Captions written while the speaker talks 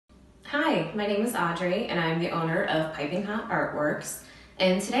Hi, my name is Audrey and I'm the owner of Piping Hot Artworks,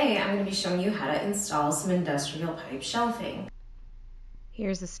 and today I'm going to be showing you how to install some industrial pipe shelving.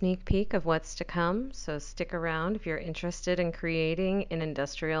 Here's a sneak peek of what's to come, so stick around if you're interested in creating an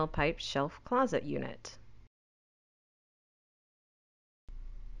industrial pipe shelf closet unit.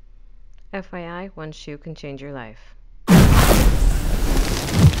 FYI, one shoe can change your life.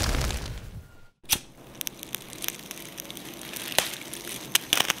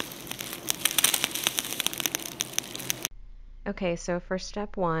 Okay, so for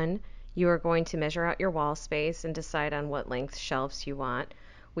step one, you are going to measure out your wall space and decide on what length shelves you want.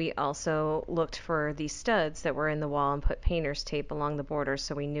 We also looked for the studs that were in the wall and put painter's tape along the borders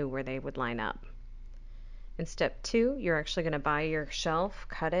so we knew where they would line up. In step two, you're actually going to buy your shelf,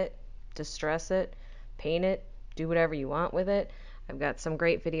 cut it, distress it, paint it, do whatever you want with it. I've got some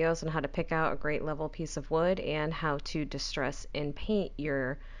great videos on how to pick out a great level piece of wood and how to distress and paint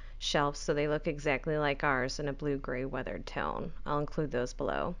your shelves so they look exactly like ours in a blue-gray weathered tone. I'll include those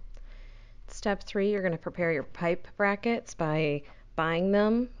below. Step three, you're going to prepare your pipe brackets by buying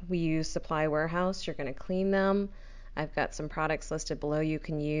them. We use Supply Warehouse. You're going to clean them. I've got some products listed below you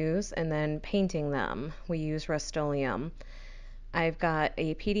can use, and then painting them. We use Rust-Oleum. I've got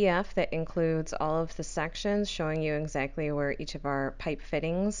a PDF that includes all of the sections showing you exactly where each of our pipe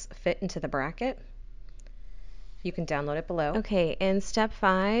fittings fit into the bracket. You can download it below. Okay, in step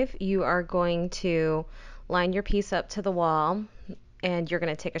five, you are going to line your piece up to the wall, and you're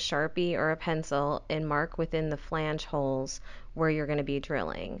going to take a Sharpie or a pencil and mark within the flange holes where you're going to be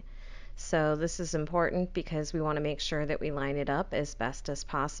drilling. So this is important because we want to make sure that we line it up as best as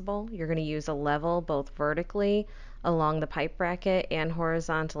possible. You're going to use a level both vertically along the pipe bracket and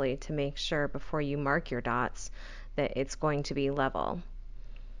horizontally to make sure before you mark your dots that it's going to be level.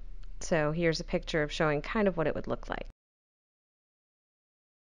 So here's a picture of showing kind of what it would look like.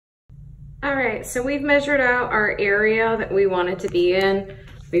 All right, so we've measured out our area that we want it to be in.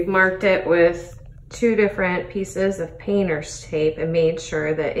 We've marked it with two different pieces of painter's tape and made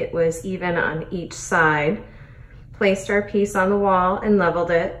sure that it was even on each side. Placed our piece on the wall and leveled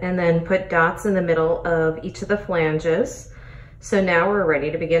it, and then put dots in the middle of each of the flanges. So now we're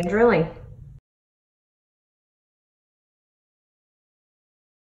ready to begin drilling.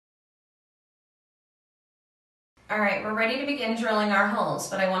 All right, we're ready to begin drilling our holes,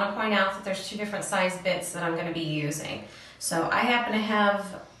 but I want to point out that there's two different size bits that I'm going to be using. So I happen to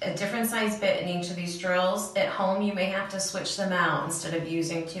have a different size bit in each of these drills. At home, you may have to switch them out instead of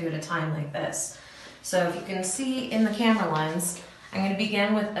using two at a time like this. So if you can see in the camera lens, I'm going to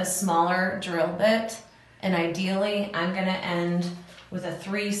begin with a smaller drill bit, and ideally I'm going to end with a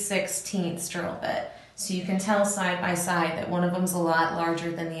 3/16 drill bit. So you can tell side by side that one of them's a lot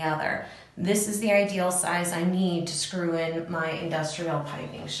larger than the other. This is the ideal size I need to screw in my industrial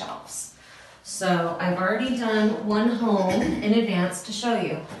piping shelves. So I've already done one hole in advance to show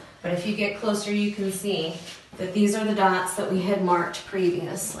you, but if you get closer you can see that these are the dots that we had marked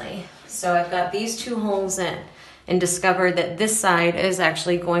previously. So I've got these two holes in and discovered that this side is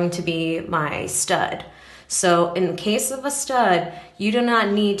actually going to be my stud. So in case of a stud, you do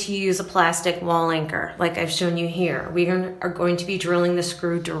not need to use a plastic wall anchor like I've shown you here. We are going to be drilling the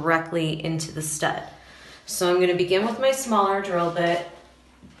screw directly into the stud. So I'm going to begin with my smaller drill bit,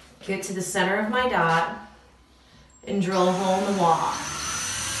 get to the center of my dot, and drill a hole in the wall.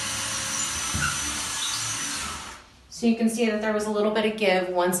 So you can see that there was a little bit of give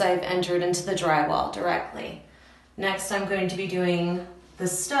once I've entered into the drywall directly. Next I'm going to be doing the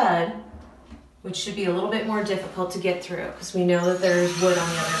stud, which should be a little bit more difficult to get through because we know that there's wood on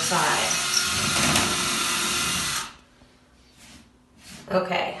the other side.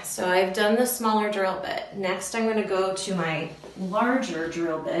 Okay, so I've done the smaller drill bit. Next I'm going to go to my larger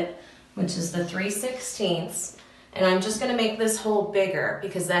drill bit, which is the 3/16, and I'm just going to make this hole bigger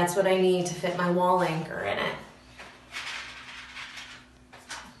because that's what I need to fit my wall anchor in it.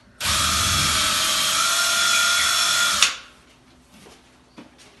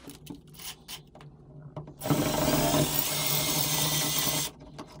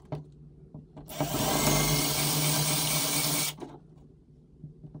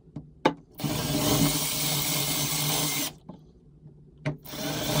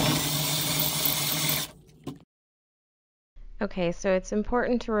 Okay, so it's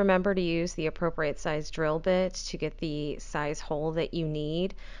important to remember to use the appropriate size drill bit to get the size hole that you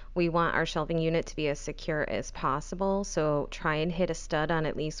need. We want our shelving unit to be as secure as possible, so try and hit a stud on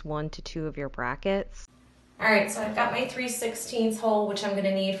at least 1 to 2 of your brackets. All right, so I've got my 3/16 hole, which I'm going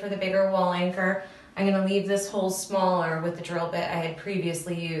to need for the bigger wall anchor. I'm going to leave this hole smaller with the drill bit I had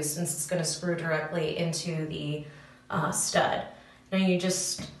previously used since it's going to screw directly into the stud. Now you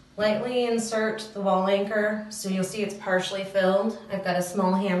just lightly insert the wall anchor so you'll see it's partially filled. I've got a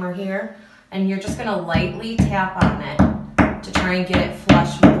small hammer here, and you're just gonna lightly tap on it to try and get it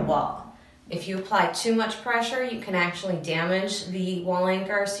flush with the wall. If you apply too much pressure, you can actually damage the wall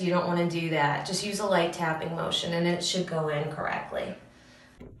anchor, so you don't want to do that. Just use a light tapping motion and it should go in correctly.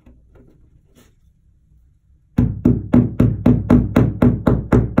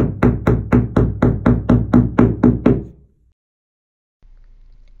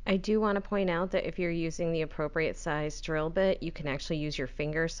 I do want to point out that if you're using the appropriate size drill bit, you can actually use your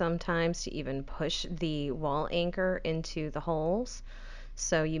fingers sometimes to even push the wall anchor into the holes.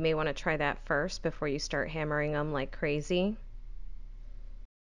 So you may want to try that first before you start hammering them like crazy.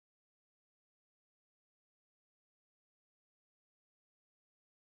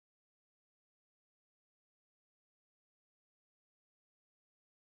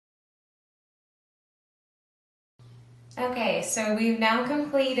 Okay, so we've now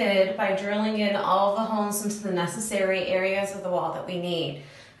completed by drilling in all the holes into the necessary areas of the wall that we need.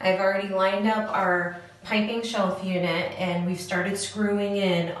 I've already lined up our piping shelf unit and we've started screwing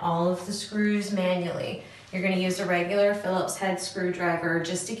in all of the screws manually. You're going to use a regular Phillips head screwdriver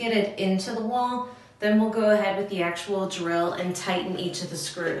just to get it into the wall. Then we'll go ahead with the actual drill and tighten each of the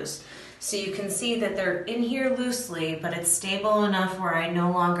screws. So you can see that they're in here loosely, but it's stable enough where I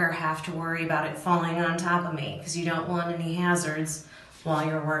no longer have to worry about it falling on top of me because you don't want any hazards while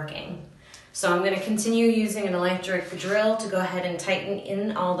you're working. So I'm going to continue using an electric drill to go ahead and tighten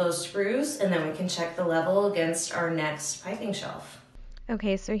in all those screws, and then we can check the level against our next piping shelf.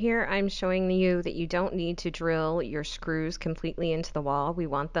 Okay, so here I'm showing you that you don't need to drill your screws completely into the wall. We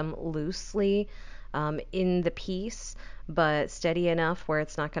want them loosely in the piece, but steady enough where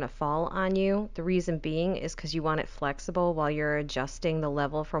it's not going to fall on you. The reason being is because you want it flexible while you're adjusting the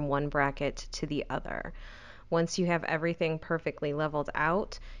level from one bracket to the other. Once you have everything perfectly leveled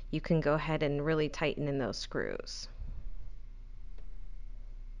out, you can go ahead and really tighten in those screws.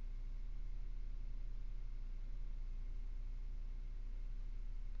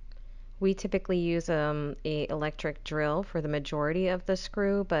 We typically use a electric drill for the majority of the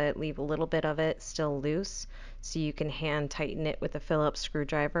screw, but leave a little bit of it still loose so you can hand tighten it with a Phillips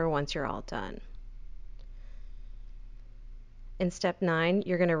screwdriver once you're all done. In step 9,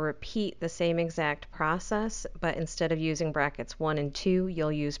 you're going to repeat the same exact process, but instead of using brackets 1 and 2,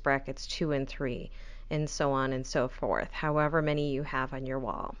 you'll use brackets 2 and 3, and so on and so forth, however many you have on your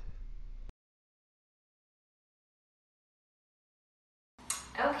wall.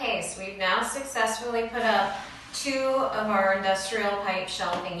 Okay, so we've now successfully put up 2 of our industrial pipe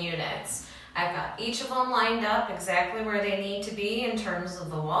shelving units. I've got each of them lined up exactly where they need to be in terms of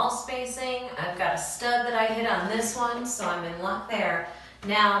the wall spacing. I've got a stud that I hit on this one, so I'm in luck there.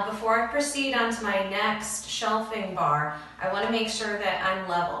 Now, before I proceed on to my next shelving bar, I want to make sure that I'm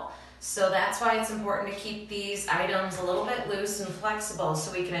level. So that's why it's important to keep these items a little bit loose and flexible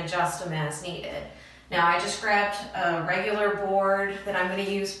so we can adjust them as needed. Now I just grabbed a regular board that I'm going to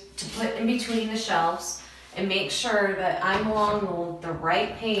use to put in between the shelves and make sure that I'm along the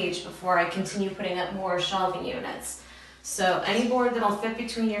right page before I continue putting up more shelving units. So any board that'll fit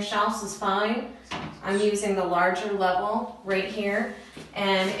between your shelves is fine. I'm using the larger level right here,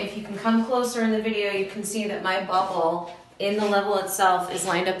 and if you can come closer in the video, you can see that my bubble in the level itself is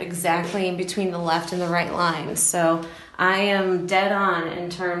lined up exactly in between the left and the right lines. So I am dead on in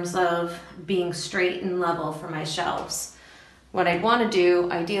terms of being straight and level for my shelves. What I'd want to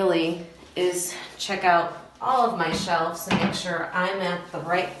do, ideally, is check out all of my shelves and make sure I'm at the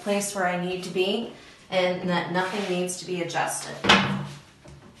right place where I need to be and that nothing needs to be adjusted.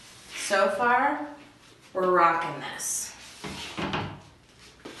 So far, we're rocking this.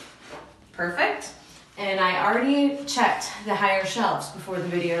 Perfect. And I already checked the higher shelves before the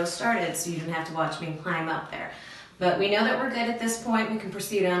video started, so you didn't have to watch me climb up there. But we know that we're good at this point. We can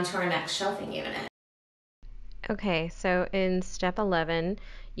proceed on to our next shelving unit. Okay, so in step 11,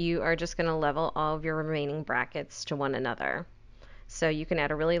 you are just going to level all of your remaining brackets to one another. So you can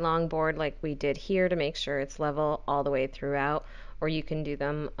add a really long board like we did here to make sure it's level all the way throughout, or you can do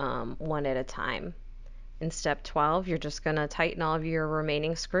them one at a time. In step 12, you're just going to tighten all of your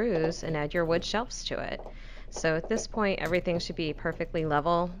remaining screws and add your wood shelves to it. So at this point, everything should be perfectly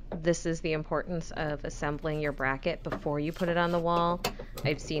level. This is the importance of assembling your bracket before you put it on the wall.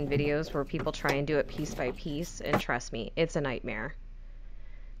 I've seen videos where people try and do it piece by piece, and trust me, it's a nightmare.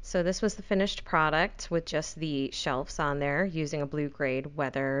 So this was the finished product with just the shelves on there using a blue grade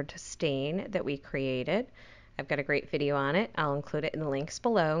weathered stain that we created. I've got a great video on it. I'll include it in the links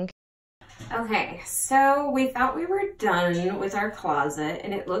below. Okay, so we thought we were done with our closet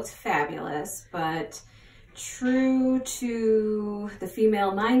and it looked fabulous, but true to the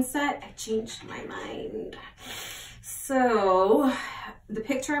female mindset, I changed my mind. So the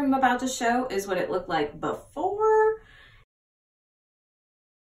picture I'm about to show is what it looked like before.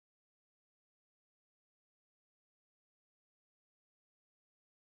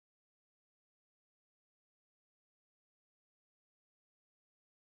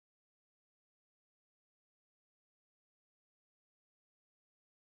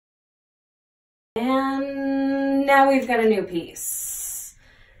 And now we've got a new piece.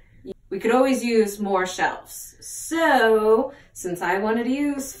 We could always use more shelves. So since I wanted to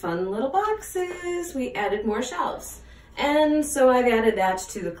use fun little boxes, we added more shelves. And so I've added that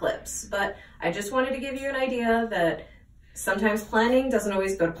to the clips. But I just wanted to give you an idea that sometimes planning doesn't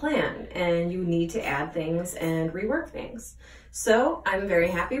always go to plan and you need to add things and rework things. So I'm very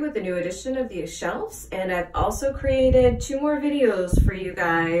happy with the new addition of these shelves, and I've also created 2 more videos for you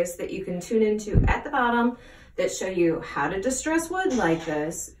guys that you can tune into at the bottom that show you how to distress wood like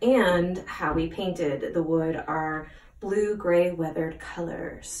this and how we painted the wood our blue-gray weathered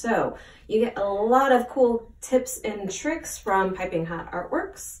color. So you get a lot of cool tips and tricks from Piping Hot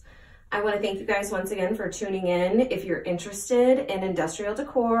Artworks. I want to thank you guys once again for tuning in. If you're interested in industrial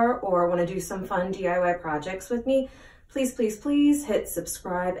decor or want to do some fun DIY projects with me, please, please, please hit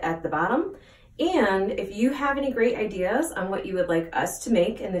subscribe at the bottom. And if you have any great ideas on what you would like us to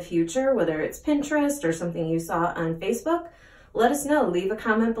make in the future, whether it's Pinterest or something you saw on Facebook, let us know. Leave a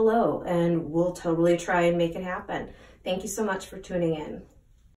comment below and we'll totally try and make it happen. Thank you so much for tuning in.